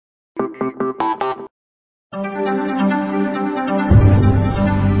Welcome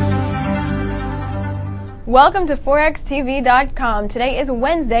to ForexTV.com. Today is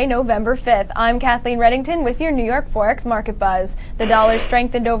Wednesday, November 5th. I'm Kathleen Reddington with your New York Forex Market Buzz. The dollar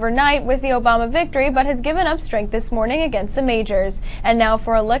strengthened overnight with the Obama victory, but has given up strength this morning against the majors. And now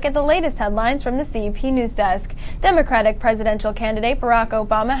for a look at the latest headlines from the CEP News Desk. Democratic presidential candidate Barack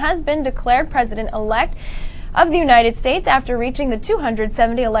Obama has been declared president-elect of the United States after reaching the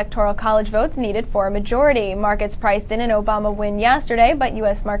 270 Electoral College votes needed for a majority. Markets priced in an Obama win yesterday, but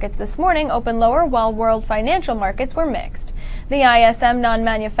U.S. markets this morning opened lower while world financial markets were mixed. The ISM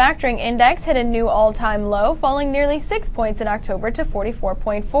non-manufacturing index hit a new all-time low, falling nearly 6 points in October to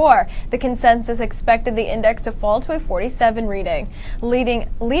 44.4. The consensus expected the index to fall to a 47 reading. Leading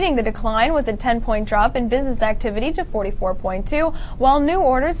the decline was a 10-point drop in business activity to 44.2, while new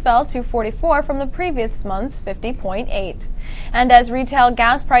orders fell to 44 from the previous month's 50.8. And as retail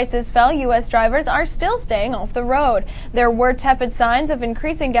gas prices fell, U.S. drivers are still staying off the road. There were tepid signs of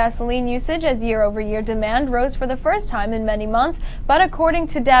increasing gasoline usage as year-over-year demand rose for the first time in many months, but according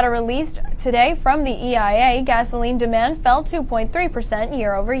to data released today from the EIA, gasoline demand fell 2.3%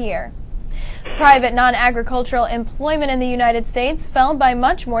 year-over-year. Private non-agricultural employment in the United States fell by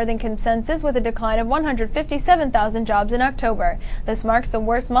much more than consensus, with a decline of 157,000 jobs in October. This marks the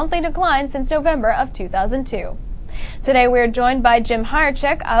worst monthly decline since November of 2002. Today we are joined by Jim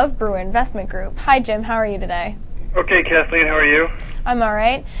Hyerczyk of Brewer Investment Group. Hi Jim, how are you today? Okay, Kathleen, how are you? I'm all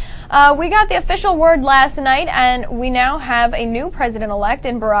right. We got the official word last night, and we now have a new president-elect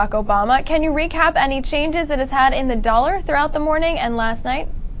in Barack Obama. Can you recap any changes it has had in the dollar throughout the morning and last night?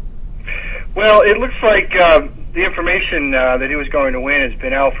 Well, it looks like the information that he was going to win has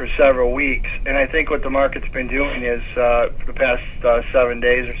been out for several weeks, and I think what the market's been doing is, for the past 7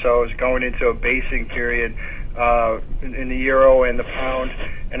 days or so, is going into a basing period in the euro and the pound,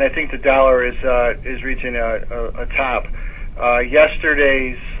 and I think the dollar is reaching a top.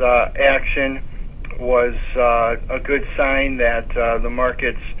 Yesterday's action was a good sign that the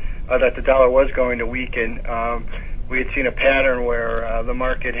markets, that the dollar was going to weaken. We had seen a pattern where the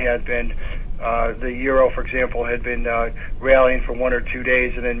market had been, the euro, for example, had been rallying for 1 or 2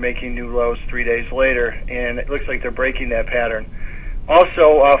 days and then making new lows 3 days later, and it looks like they're breaking that pattern.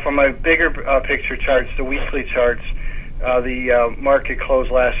 Also, from my bigger picture charts, the weekly charts, the market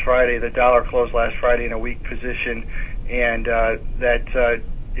closed last Friday, the dollar closed last Friday in a weak position, and that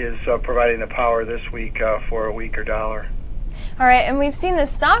is providing the power this week for a weaker dollar. All right, and we've seen the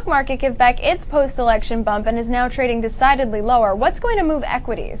stock market give back its post-election bump and is now trading decidedly lower. What's going to move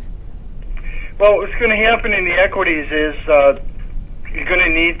equities? Well, what's going to happen in the equities is you're going to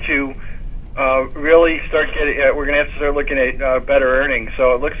need to really start getting, we're going to have to start looking at better earnings.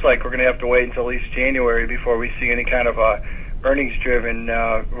 So it looks like we're going to have to wait until at least January before we see any kind of earnings-driven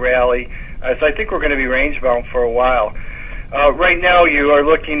rally. So I think we're going to be range-bound for a while. Right now you are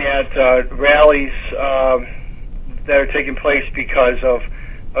looking at rallies that are taking place because of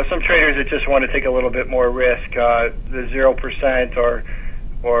some traders that just want to take a little bit more risk. The 0%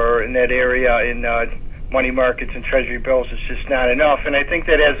 or in that area in money markets and treasury bills is just not enough. And I think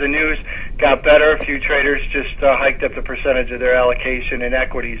that as the news got better, a few traders just hiked up the percentage of their allocation in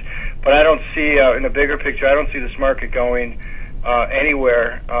equities. But I don't see, in the bigger picture, I don't see this market going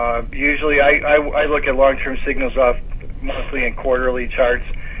anywhere. Usually I look at long-term signals off monthly and quarterly charts,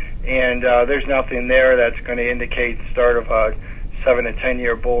 and there's nothing there that's going to indicate the start of a 7 to 10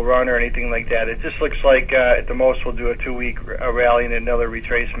 year bull run or anything like that. It just looks like at the most we'll do a 2 week rally and another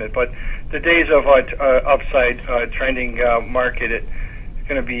retracement. But the days of upside trending market, it's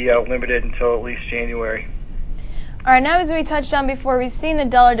going to be limited until at least January. All right, now as we touched on before, we've seen the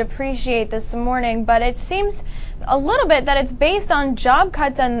dollar depreciate this morning, but it seems a little bit that it's based on job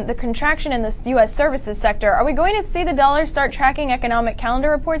cuts and the contraction in the U.S. services sector. Are we going to see the dollar start tracking economic calendar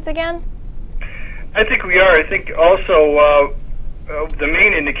reports again? I think we are. I think also the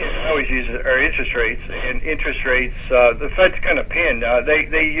main indicator I always use are interest rates. And interest rates, the Fed's kind of pinned.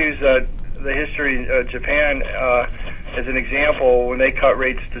 They use the history of Japan as an example when they cut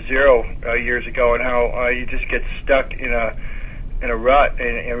rates to 0 years ago, and how you just get stuck in a rut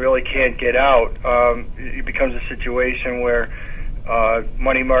and really can't get out. It becomes a situation where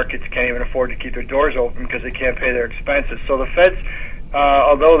money markets can't even afford to keep their doors open because they can't pay their expenses. So the Fed's,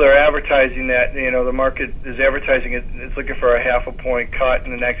 although they're advertising that, the market is advertising it's looking for a 0.5 point cut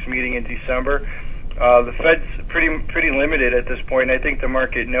in the next meeting in December. The Fed's pretty limited at this point, and I think the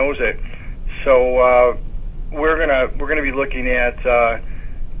market knows it. So we're gonna be looking at the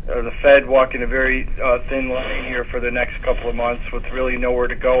Fed walking a very thin line here for the next couple of months, with really nowhere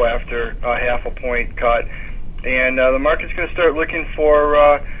to go after a 0.5 point cut, and the market's going to start looking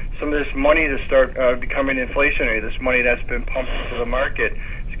for some of this money to start becoming inflationary. This money that's been pumped into the market,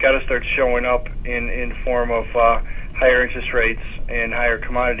 it's got to start showing up in form of higher interest rates and higher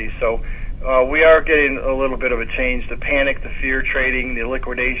commodities. So we are getting a little bit of a change. The panic, the fear trading, the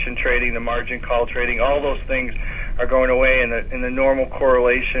liquidation trading, the margin call trading, all those things are going away, and the normal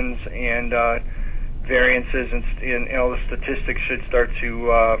correlations and variances and the statistics should start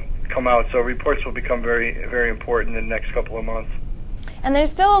to come out. So reports will become very, very important in the next couple of months. And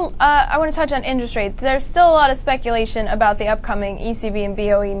there's still, I want to touch on interest rates. There's still a lot of speculation about the upcoming ECB and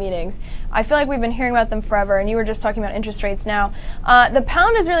BOE meetings. I feel like we've been hearing about them forever, and you were just talking about interest rates now. The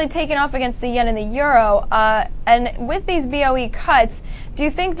pound has really taken off against the yen and the euro, and with these BOE cuts, do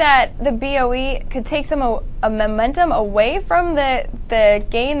you think that the BOE could take some a momentum away from the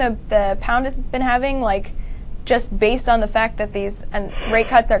gain the pound has been having, like just based on the fact that these rate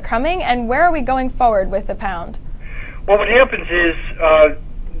cuts are coming? And where are we going forward with the pound? Well, what happens is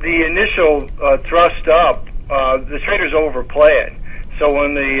the initial thrust up, the traders overplay it. So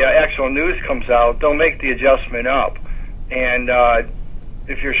when the actual news comes out, they'll make the adjustment up. And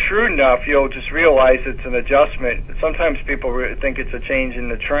if you're shrewd enough, you'll just realize it's an adjustment. Sometimes people think it's a change in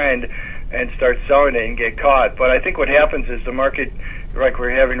the trend and start selling it and get caught. But I think what happens is the market, like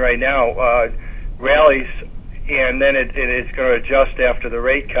we're having right now, rallies, and then it's going to adjust after the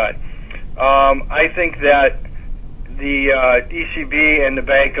rate cut. I think that the ECB and the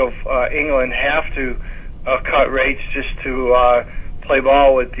Bank of England have to cut rates just to play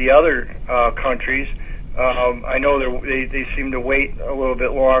ball with the other countries. I know they seem to wait a little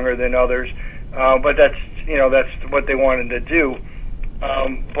bit longer than others, but that's what they wanted to do.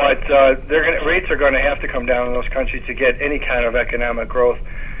 But rates are going to have to come down in those countries to get any kind of economic growth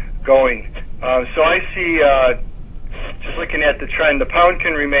going. So I see, just looking at the trend, the pound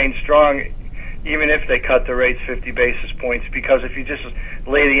can remain strong even if they cut the rates 50 basis points, because if you just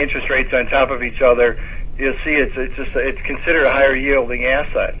lay the interest rates on top of each other, you'll see it's considered a higher yielding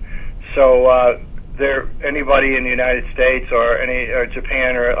asset. So anybody in the United States or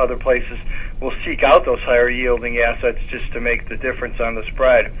Japan or other places will seek out those higher yielding assets just to make the difference on the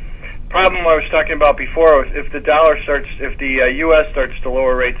spread. Problem I was talking about before was if the U.S. starts to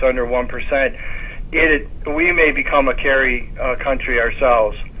lower rates under 1%, we may become a carry country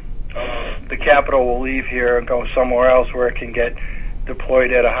ourselves. The capital will leave here and go somewhere else where it can get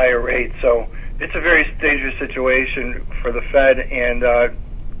deployed at a higher rate. So it's a very dangerous situation for the Fed, and the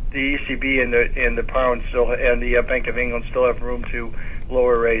ECB and the pound and the Bank of England still have room to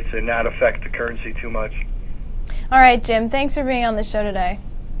lower rates and not affect the currency too much. All right, Jim, thanks for being on the show today.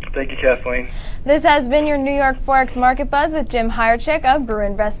 Thank you, Kathleen. This has been your New York Forex Market Buzz with Jim Hyerczyk of Brewer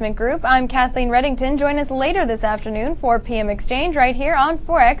Investment Group. I'm Kathleen Reddington. Join us later this afternoon, 4 p.m. exchange, right here on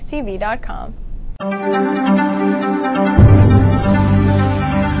ForexTV.com.